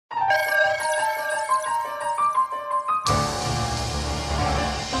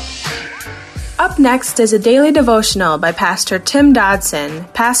Up next is a daily devotional by Pastor Tim Dodson,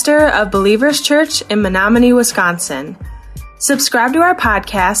 pastor of Believers Church in Menominee, Wisconsin. Subscribe to our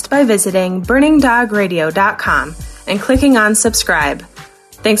podcast by visiting burningdogradio.com and clicking on subscribe.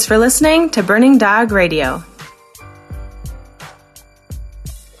 Thanks for listening to Burning Dog Radio.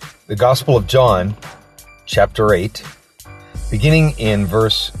 The Gospel of John, chapter 8, beginning in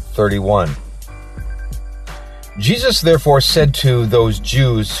verse 31. Jesus therefore said to those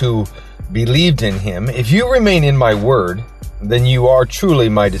Jews who believed in him, "If you remain in my word, then you are truly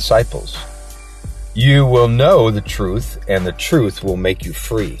my disciples. You will know the truth, and the truth will make you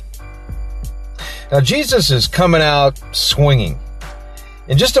free." Now Jesus is coming out swinging.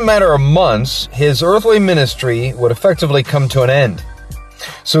 In just a matter of months, his earthly ministry would effectively come to an end.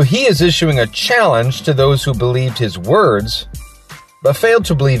 So he is issuing a challenge to those who believed his words, but failed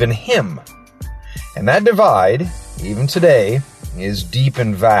to believe in him. And that divide, even today, is deep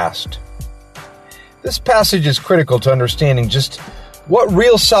and vast. This passage is critical to understanding just what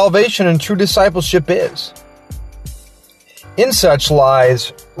real salvation and true discipleship is. In such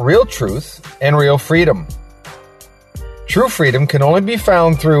lies real truth and real freedom. True freedom can only be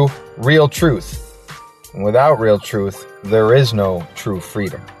found through real truth. And without real truth, there is no true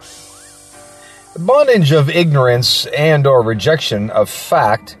freedom. The bondage of ignorance and or rejection of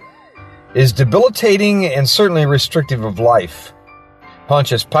fact is debilitating and certainly restrictive of life.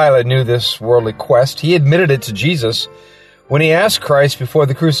 Pontius Pilate knew this worldly quest. He admitted it to Jesus when he asked Christ before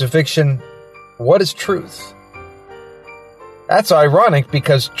the crucifixion, "What is truth?" That's ironic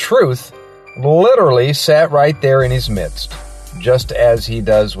because truth literally sat right there in his midst, just as he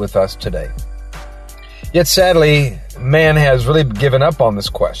does with us today. Yet sadly, man has really given up on this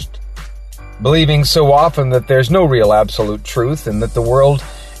quest, believing so often that there's no real absolute truth and that the world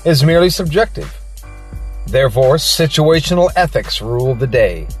is merely subjective. Therefore, situational ethics rule the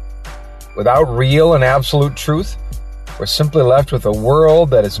day. Without real and absolute truth, we're simply left with a world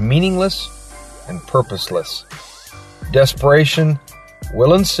that is meaningless and purposeless. Desperation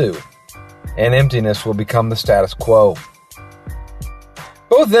will ensue, and emptiness will become the status quo.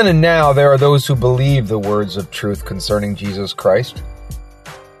 Both then and now, there are those who believe the words of truth concerning Jesus Christ,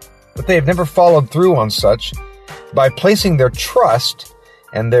 but they have never followed through on such by placing their trust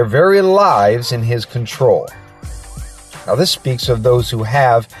and their very lives in his control. Now this speaks of those who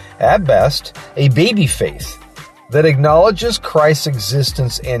have, at best, a baby faith that acknowledges Christ's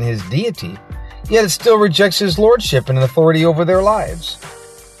existence and his deity, yet it still rejects his lordship and authority over their lives.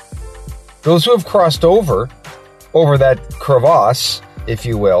 Those who have crossed over that crevasse, if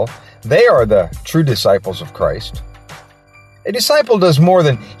you will, they are the true disciples of Christ. A disciple does more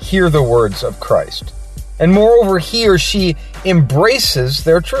than hear the words of Christ. And moreover, he or she embraces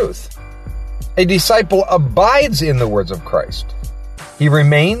their truth. A disciple abides in the words of Christ. He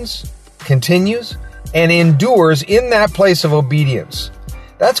remains, continues, and endures in that place of obedience.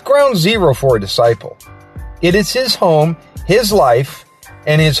 That's ground zero for a disciple. It is his home, his life,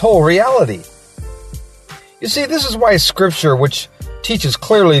 and his whole reality. You see, this is why Scripture, which teaches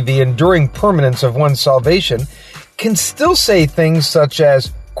clearly the enduring permanence of one's salvation, can still say things such as,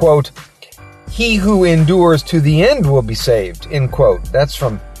 quote, "He who endures to the end will be saved," end quote. That's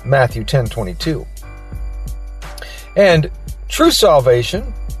from Matthew 10:22. And true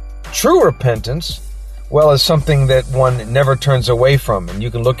salvation, true repentance, well, is something that one never turns away from. And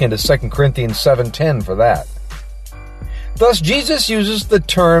you can look into 2 Corinthians 7:10 for that. Thus, Jesus uses the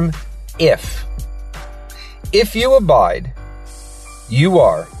term if. If you abide, you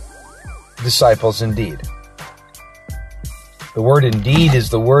are disciples indeed. The word indeed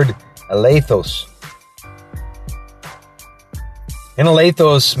is the word aleithos. And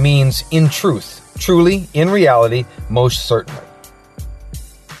aleithos means in truth, truly, in reality, most certainly.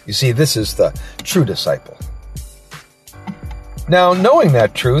 You see, this is the true disciple. Now, knowing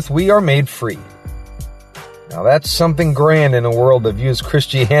that truth, we are made free. Now, that's something grand in a world that views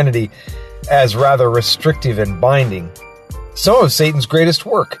Christianity as rather restrictive and binding. Some of Satan's greatest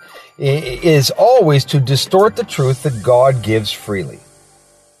work is always to distort the truth that God gives freely.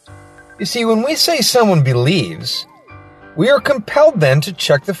 You see, when we say someone believes, we are compelled then to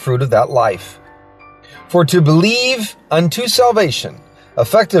check the fruit of that life. For to believe unto salvation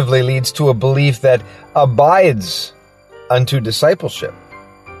effectively leads to a belief that abides unto discipleship.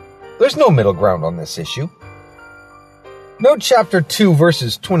 There's no middle ground on this issue. Note chapter 2,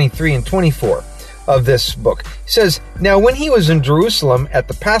 verses 23 and 24 of this book. It says, "Now when he was in Jerusalem at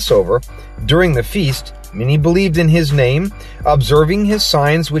the Passover, during the feast, many believed in his name, observing his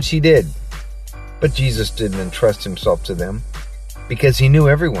signs which he did. But Jesus didn't entrust himself to them, because he knew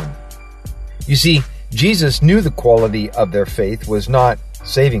everyone." You see, Jesus knew the quality of their faith was not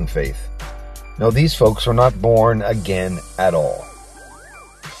saving faith. No, these folks were not born again at all.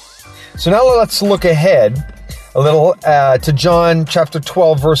 So now let's look ahead a little to John chapter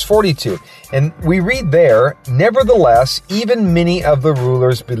 12, verse 42. And we read there, "Nevertheless, even many of the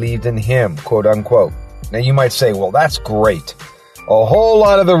rulers believed in him," quote unquote. Now you might say, well, that's great. A whole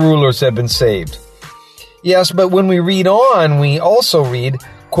lot of the rulers have been saved. Yes, but when we read on, we also read,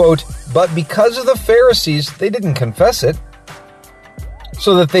 quote, "But because of the Pharisees, they didn't confess it,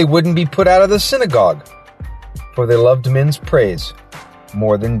 so that they wouldn't be put out of the synagogue, for they loved men's praise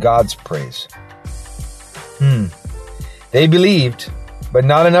more than God's praise." They believed, but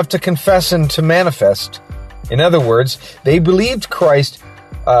not enough to confess and to manifest. In other words, they believed Christ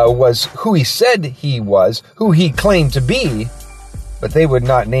was who he said he was, who he claimed to be, but they would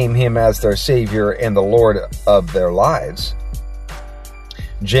not name him as their Savior and the Lord of their lives.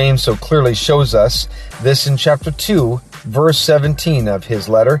 James so clearly shows us this in chapter 2, verse 17 of his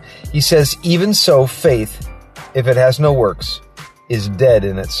letter. He says, "Even so, faith, if it has no works, is dead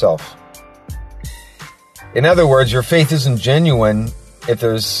in itself." In other words, your faith isn't genuine if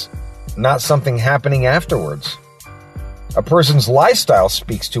there's not something happening afterwards. A person's lifestyle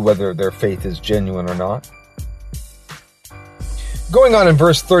speaks to whether their faith is genuine or not. Going on in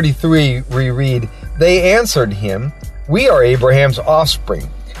verse 33, we read, "They answered him, 'We are Abraham's offspring,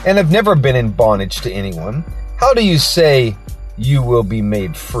 and have never been in bondage to anyone. How do you say you will be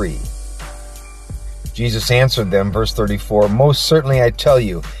made free?' Jesus answered them, verse 34, 'Most certainly I tell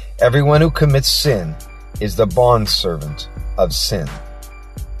you, everyone who commits sin is the bondservant of sin.'"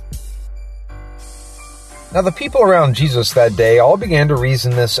 Now the people around Jesus that day all began to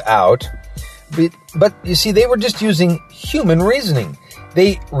reason this out, but you see, they were just using human reasoning.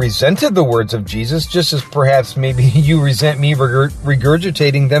 They resented the words of Jesus, just as perhaps maybe you resent me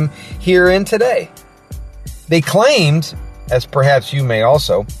regurgitating them here and today. They claimed, as perhaps you may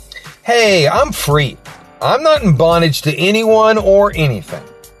also, "Hey, I'm free. I'm not in bondage to anyone or anything."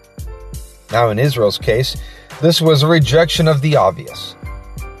 Now, in Israel's case, this was a rejection of the obvious.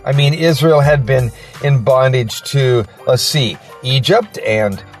 I mean, Israel had been in bondage to, Egypt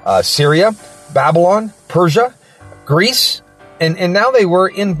and Syria, Babylon, Persia, Greece, and now they were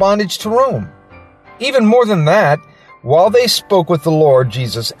in bondage to Rome. Even more than that, while they spoke with the Lord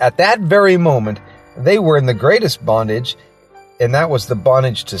Jesus at that very moment, they were in the greatest bondage, and that was the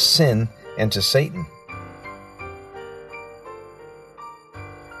bondage to sin and to Satan.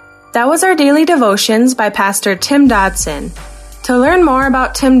 That was our daily devotions by Pastor Tim Dodson. To learn more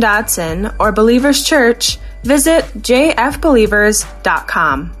about Tim Dodson or Believers Church, visit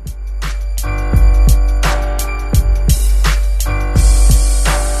jfbelievers.com.